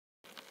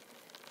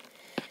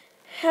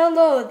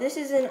Hello, this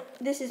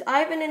is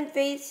Ivan and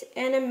Faith's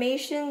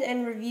Animations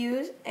and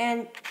Reviews,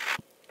 and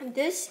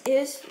this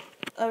is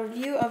a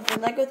review of the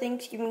LEGO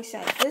Thanksgiving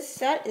set. This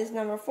set is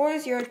number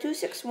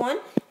 40261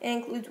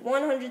 and includes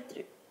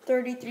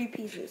 133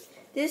 pieces.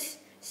 This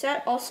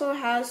set also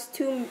has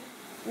 2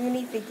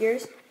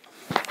 minifigures,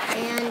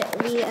 and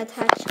we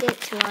attached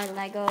it to our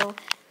LEGO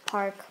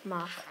Park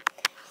MOC.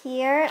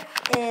 Here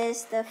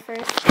is the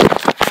first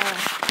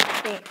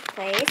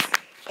place.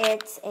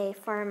 It's a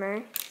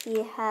farmer.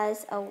 He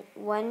has a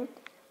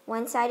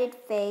one-sided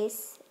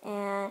face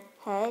and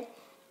head,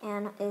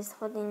 and is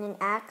holding an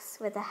axe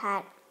with a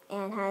hat,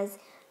 and has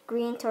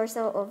green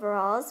torso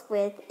overalls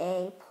with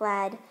a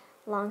plaid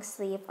long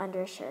sleeve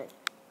undershirt.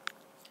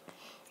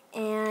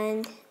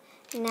 And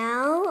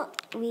now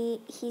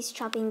he's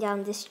chopping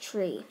down this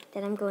tree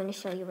that I'm going to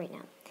show you right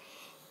now.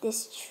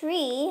 This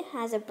tree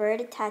has a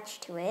bird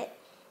attached to it,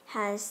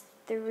 has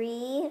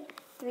three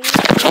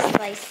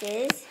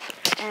slices,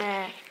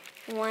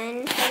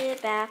 one for the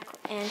back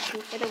and 2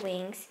 for the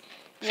wings,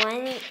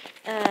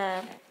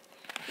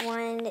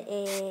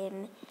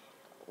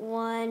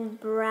 one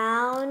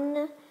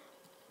brown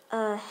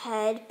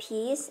head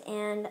piece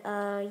and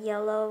a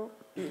yellow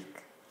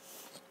beak.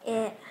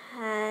 It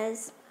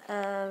has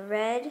a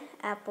red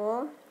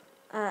apple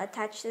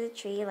attached to the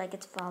tree like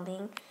it's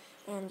falling,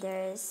 and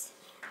there's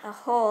a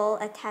hole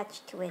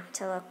attached to it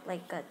to look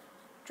like a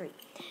tree.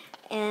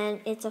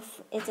 And it's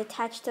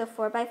attached to a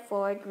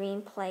 4x4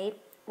 green plate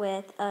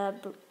with a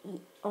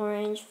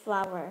orange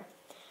flower.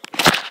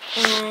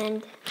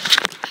 And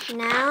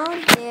now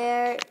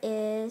there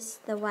is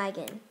the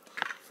wagon.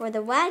 For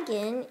the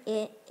wagon,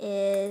 it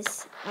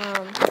is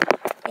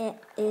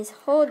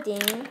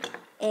holding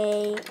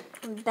a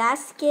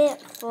basket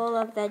full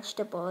of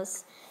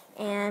vegetables,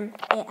 and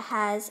it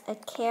has a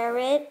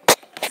carrot,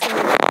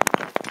 some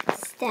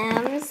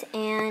stems,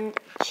 and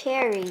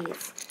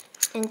cherries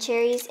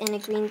and a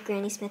green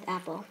Granny Smith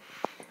apple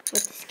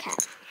with this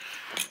cat.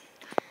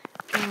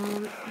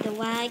 The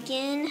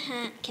wagon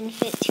can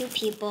fit 2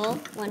 people,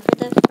 one for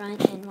the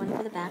front and one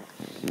for the back,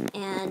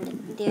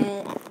 and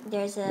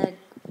there's a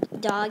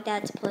dog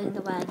that's pulling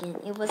the wagon.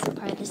 It wasn't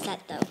part of the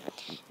set though.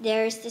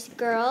 There's this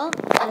girl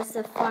as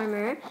the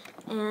farmer,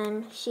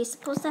 and she's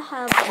supposed to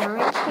have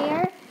orange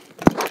hair,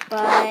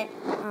 but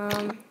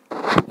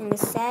in the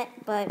set,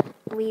 but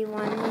we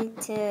wanted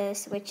to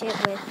switch it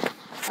with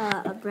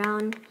a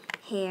brown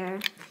hair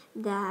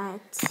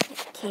that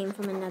came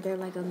from another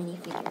LEGO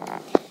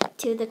minifigure.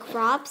 To the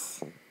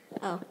crops,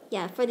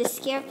 for the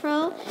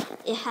scarecrow,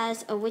 it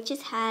has a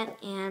witch's hat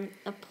and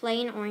a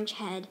plain orange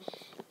head,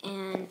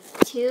 and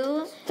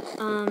 2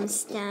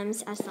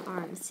 stems as the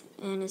arms,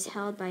 and is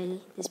held by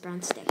this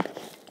brown stick.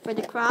 For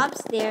the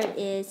crops, there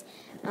is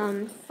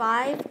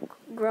 5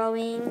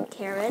 growing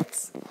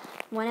carrots.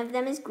 One of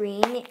them is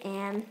green,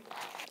 and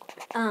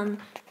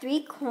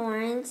 3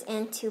 corns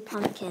and 2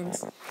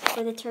 pumpkins.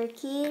 For the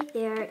turkey,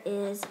 there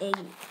is a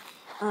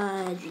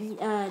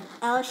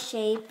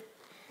L-shaped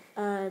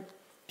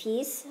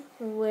piece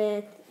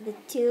with the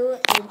 2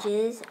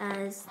 edges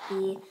as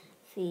the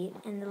feet,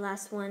 and the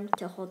last one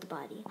to hold the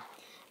body.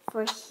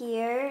 For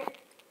here,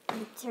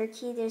 the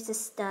turkey, there's a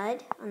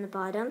stud on the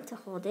bottom to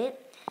hold it.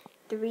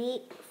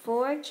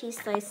 4 cheese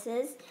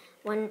slices,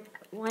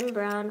 one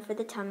brown for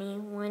the tummy,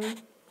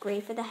 1 gray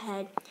for the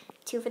head,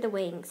 2 for the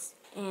wings,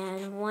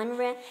 and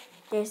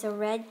there's a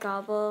red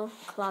gobble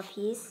claw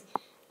piece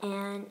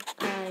and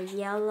a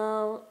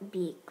yellow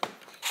beak.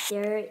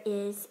 There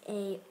is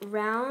a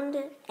round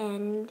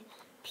end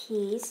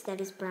piece that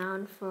is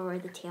brown for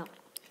the tail.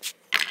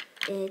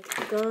 It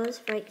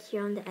goes right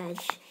here on the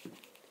edge.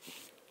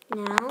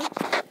 Now,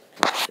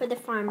 for the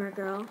farmer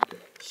girl,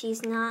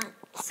 she's not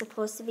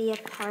supposed to be a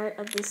part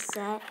of this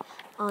set,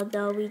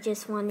 although we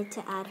just wanted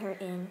to add her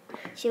in.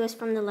 She was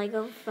from the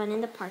LEGO Fun in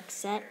the Park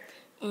set,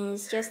 and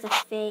it's just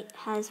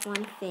has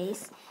 1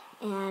 face,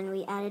 and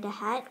we added a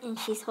hat, and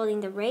she's holding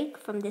the rake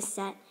from this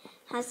set.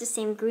 Has the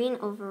same green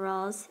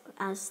overalls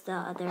as the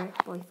other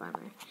boy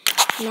farmer.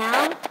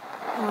 Now,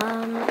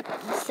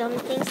 some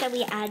things that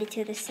we added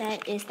to the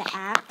set is the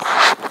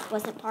axe,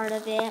 wasn't part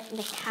of it,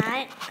 the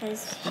cat,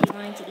 because she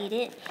wanted to eat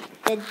it,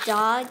 the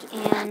dog,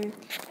 and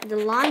the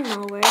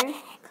lawnmower,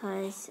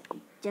 because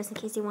just in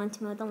case you want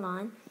to mow the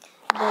lawn,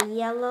 the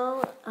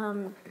yellow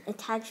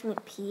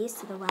attachment piece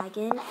to the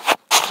wagon,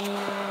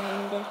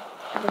 and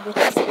the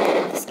witch's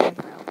hat of the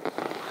scarecrow.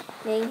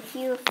 Thank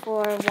you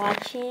for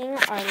watching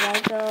our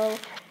LEGO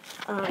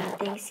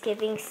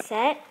Thanksgiving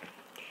set,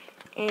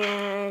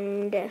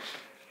 and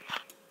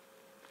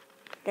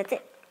that's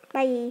it.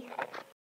 Bye.